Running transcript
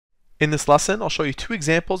In this lesson, I'll show you two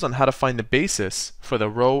examples on how to find the basis for the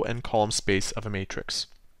row and column space of a matrix.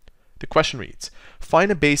 The question reads,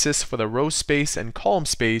 find a basis for the row space and column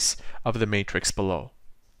space of the matrix below.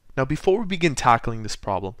 Now before we begin tackling this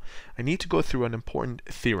problem, I need to go through an important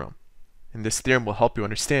theorem. And this theorem will help you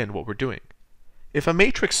understand what we're doing. If a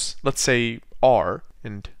matrix, let's say R,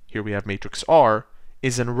 and here we have matrix R,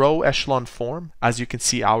 is in row echelon form, as you can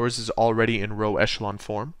see ours is already in row echelon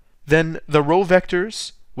form, then the row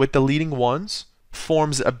vectors with the leading ones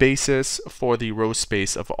forms a basis for the row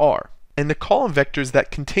space of R. And the column vectors that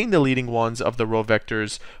contain the leading ones of the row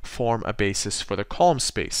vectors form a basis for the column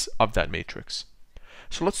space of that matrix.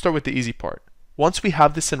 So let's start with the easy part. Once we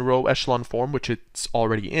have this in row echelon form, which it's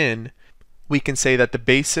already in, we can say that the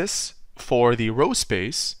basis for the row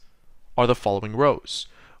space are the following rows.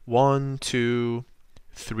 1, 2,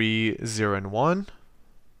 3, 0, and 1.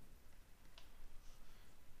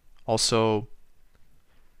 Also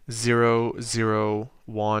 0, 0,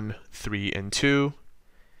 1, 3, and 2.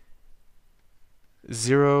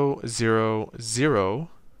 0, 0, 0,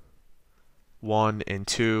 1, and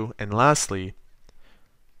 2. And lastly,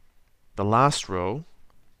 the last row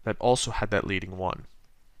that also had that leading 1.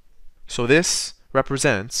 So this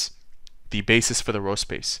represents the basis for the row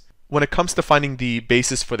space. When it comes to finding the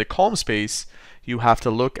basis for the column space, you have to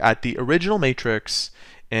look at the original matrix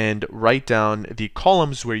and write down the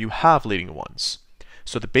columns where you have leading ones.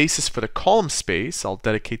 So the basis for the column space, I'll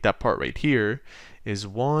dedicate that part right here, is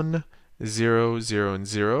 1, 0, 0, and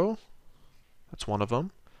 0. That's one of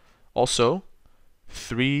them. Also,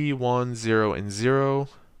 3, 1, 0, and 0.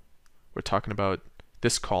 We're talking about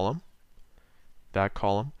this column, that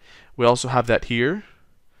column. We also have that here,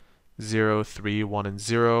 0, 3, 1, and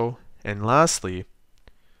 0. And lastly,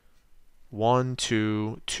 1,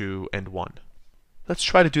 2, 2, and 1. Let's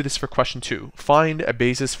try to do this for question 2. Find a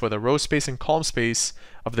basis for the row space and column space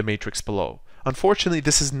of the matrix below. Unfortunately,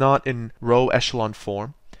 this is not in row echelon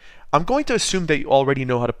form. I'm going to assume that you already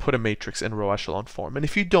know how to put a matrix in row echelon form. And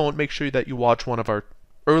if you don't, make sure that you watch one of our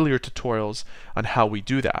earlier tutorials on how we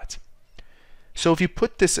do that. So if you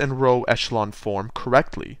put this in row echelon form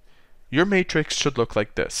correctly, your matrix should look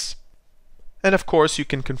like this. And of course, you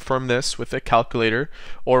can confirm this with a calculator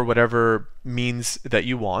or whatever means that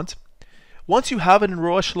you want. Once you have it in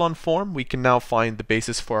row echelon form, we can now find the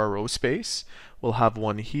basis for our row space. We'll have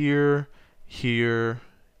one here, here,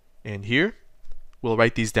 and here. We'll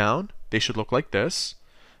write these down. They should look like this.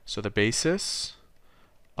 So the basis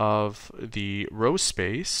of the row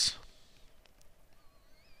space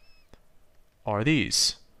are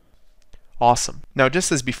these. Awesome. Now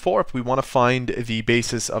just as before, if we want to find the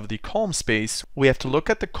basis of the column space, we have to look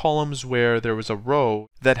at the columns where there was a row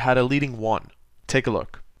that had a leading 1. Take a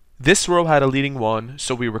look. This row had a leading 1,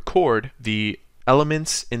 so we record the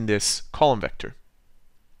elements in this column vector.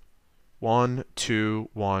 1, 2,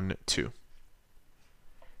 1, 2.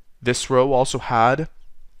 This row also had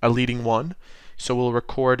a leading 1, so we'll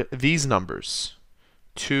record these numbers.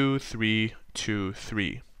 2, 3, 2,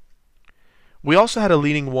 3. We also had a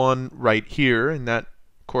leading 1 right here, and that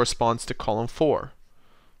corresponds to column 4.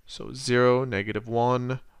 So 0,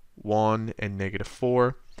 -1, 1, and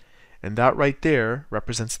 -4. And that right there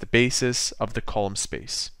represents the basis of the column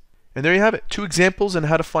space. And there you have it, 2 examples on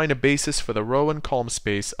how to find a basis for the row and column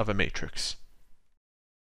space of a matrix.